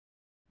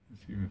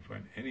to even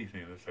find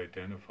anything that's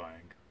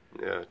identifying.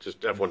 Yeah,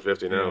 just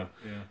F-150 now. Yeah,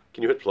 yeah.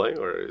 Can you hit play,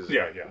 or is it...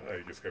 Yeah.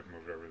 I just got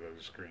moved over to the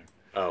other screen.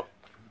 Oh.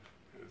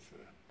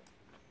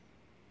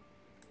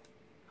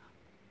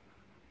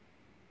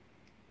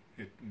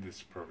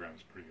 This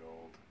program's pretty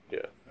old. Yeah.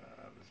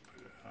 Let's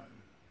put it on.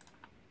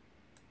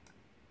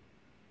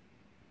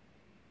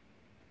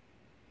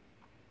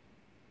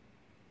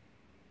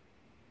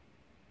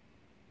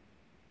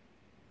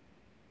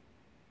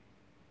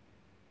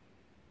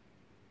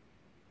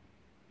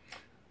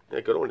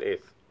 Yeah, go to an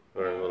 8th.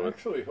 Or a little bit.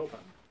 Actually, hold on.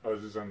 Oh,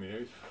 is this on the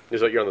 8th? Is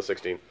that you're on the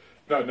 16?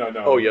 No.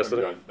 Oh,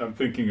 yesterday? I'm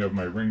thinking of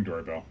my Ring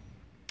doorbell.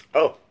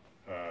 Oh.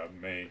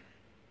 May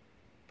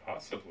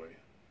possibly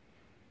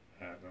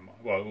have him.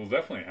 Well, we'll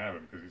definitely have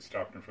him because he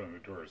stopped in front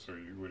of the door, so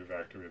you would have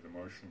activated the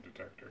motion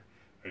detector.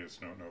 I just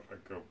don't know if I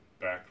go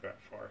back that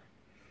far.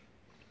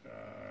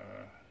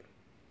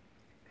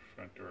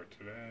 Front door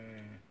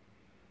today.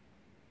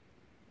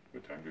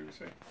 What time did we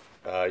say?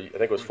 I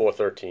think it was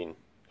 4:13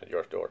 at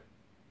your door.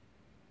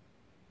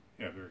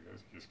 Yeah, there he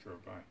goes. He just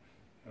drove by.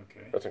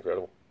 Okay. That's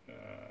incredible.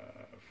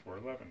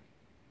 4:11.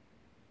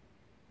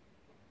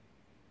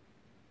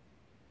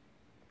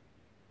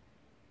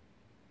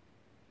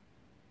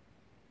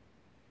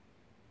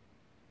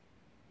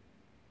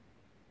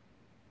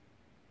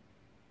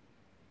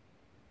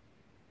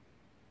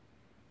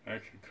 I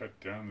actually cut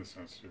down the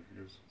sensor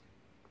because...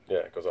 Yeah,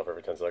 it goes off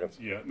every 10 seconds.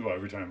 Yeah, well,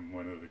 every time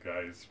one of the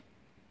guys...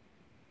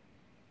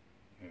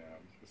 Yeah,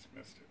 we just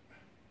missed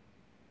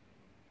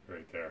it.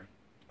 Right there.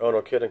 Oh,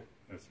 no kidding.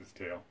 That's his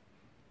tail.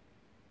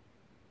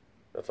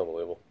 That's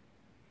unbelievable.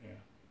 Yeah.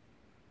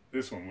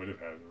 This one would have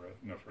had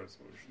enough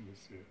resolution to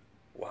see it.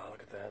 Wow,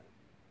 look at that.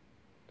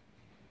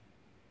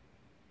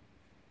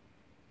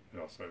 It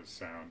also has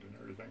sound and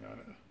everything on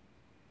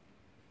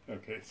it.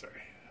 Okay,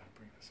 sorry. I'll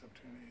bring this up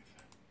to an 8th.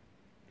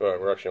 Alright,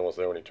 we're actually almost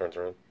there when he turns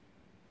around.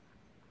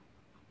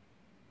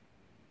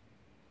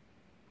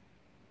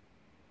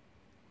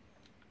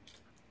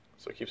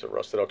 So he keeps a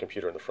rusted out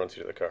computer in the front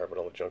seat of the car, but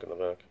all the junk in the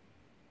back.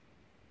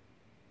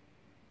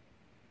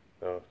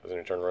 No, doesn't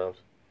even turn around.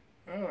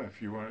 Oh,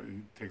 if you want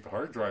to take the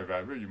hard drive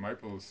out of it, you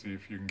might be able to see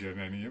if you can get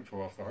any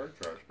info off the hard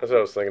drive. That's what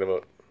I was thinking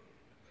about.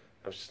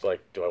 I was just like,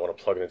 do I want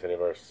to plug it into any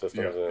of our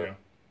systems? Yeah.